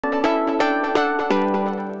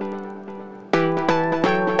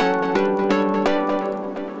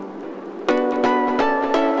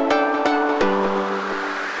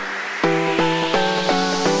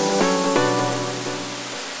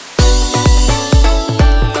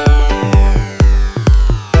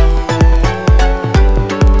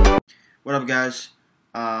guys,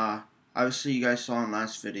 obviously you guys saw in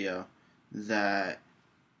last video that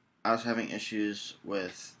I was having issues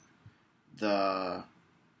with the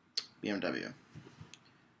BMW.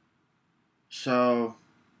 So,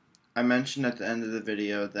 I mentioned at the end of the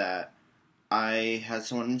video that I had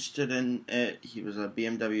someone interested in it. He was a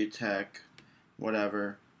BMW tech,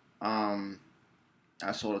 whatever. I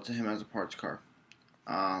sold it to him as a parts car.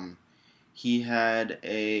 He had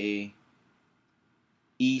a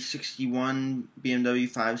E61 BMW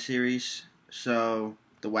 5 Series, so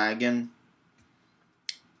the wagon,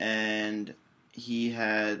 and he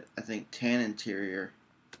had, I think, tan interior.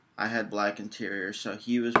 I had black interior, so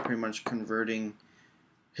he was pretty much converting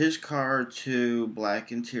his car to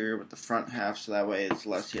black interior with the front half, so that way it's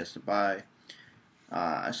less he has to buy.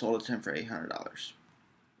 I sold it to him for $800.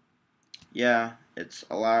 Yeah, it's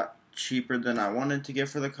a lot cheaper than I wanted to get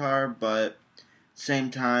for the car, but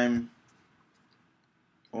same time,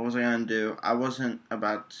 what was I going to do? I wasn't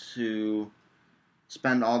about to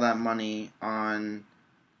spend all that money on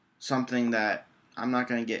something that I'm not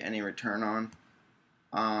going to get any return on.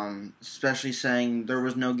 Especially saying there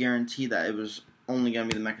was no guarantee that it was only going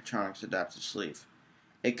to be the mechatronics adaptive sleeve.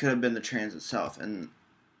 It could have been the trans itself, and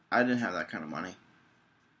I didn't have that kind of money.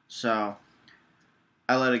 So,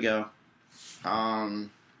 I let it go.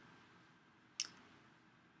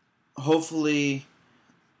 Hopefully,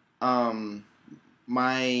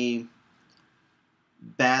 my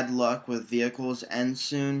bad luck with vehicles ends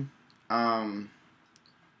soon.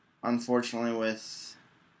 Unfortunately, with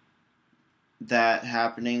that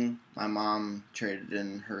happening, my mom traded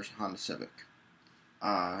in her Honda Civic.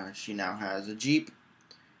 She now has a Jeep.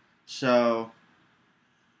 So,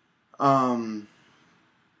 I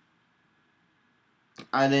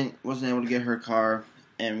wasn't able to get her car,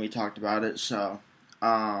 and we talked about it. So,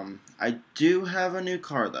 I do have a new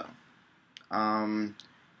car though.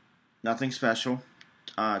 Nothing special.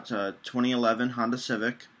 It's a 2011 Honda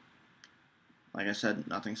Civic. Like I said,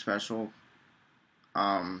 nothing special.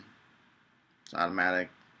 It's automatic,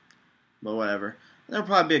 but whatever. There'll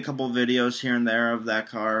probably be a couple videos here and there of that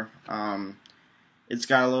car. It's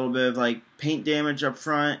got a little bit of like paint damage up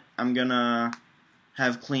front. I'm gonna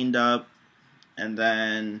have cleaned up, and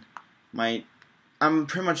then I'm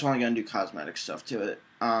pretty much only gonna do cosmetic stuff to it.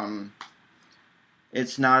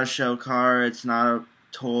 It's not a show car. It's not a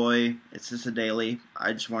toy. It's just a daily.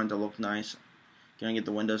 I just wanted to look nice. Gonna get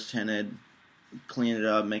the windows tinted, clean it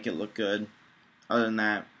up, make it look good. Other than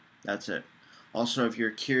that, that's it. Also, if you're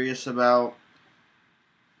curious about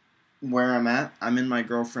where I'm at, I'm in my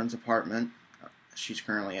girlfriend's apartment. She's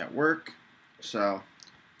currently at work, so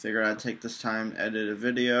figured I'd take this time, edit a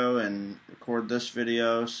video, and record this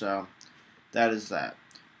video. So that is that.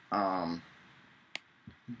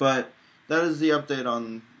 But that is the update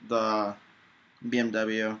on the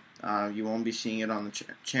BMW. You won't be seeing it on the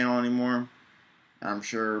channel anymore. I'm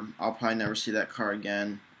sure I'll probably never see that car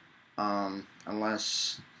again,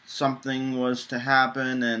 unless something was to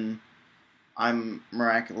happen and I'm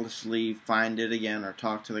miraculously find it again or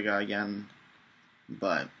talk to the guy again.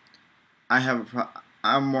 But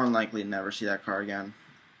I'm more than likely to never see that car again.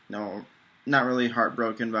 No, not really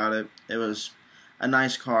heartbroken about it. It was a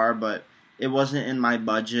nice car, but it wasn't in my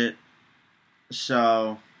budget.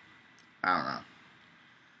 So, I don't know.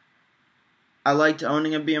 I liked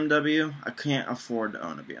owning a BMW. I can't afford to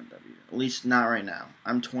own a BMW. At least not right now.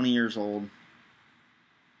 I'm 20 years old.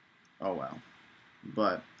 Oh well.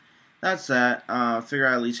 But that's that. Figure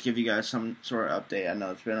I'd at least give you guys some sort of update. I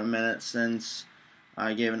know it's been a minute since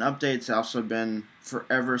I gave an update. It's also been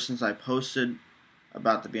forever since I posted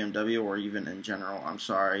about the BMW, or even in general. I'm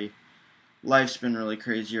sorry. Life's been really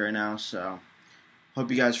crazy right now, so hope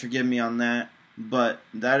you guys forgive me on that. But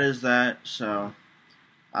that is that, so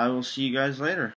I will see you guys later.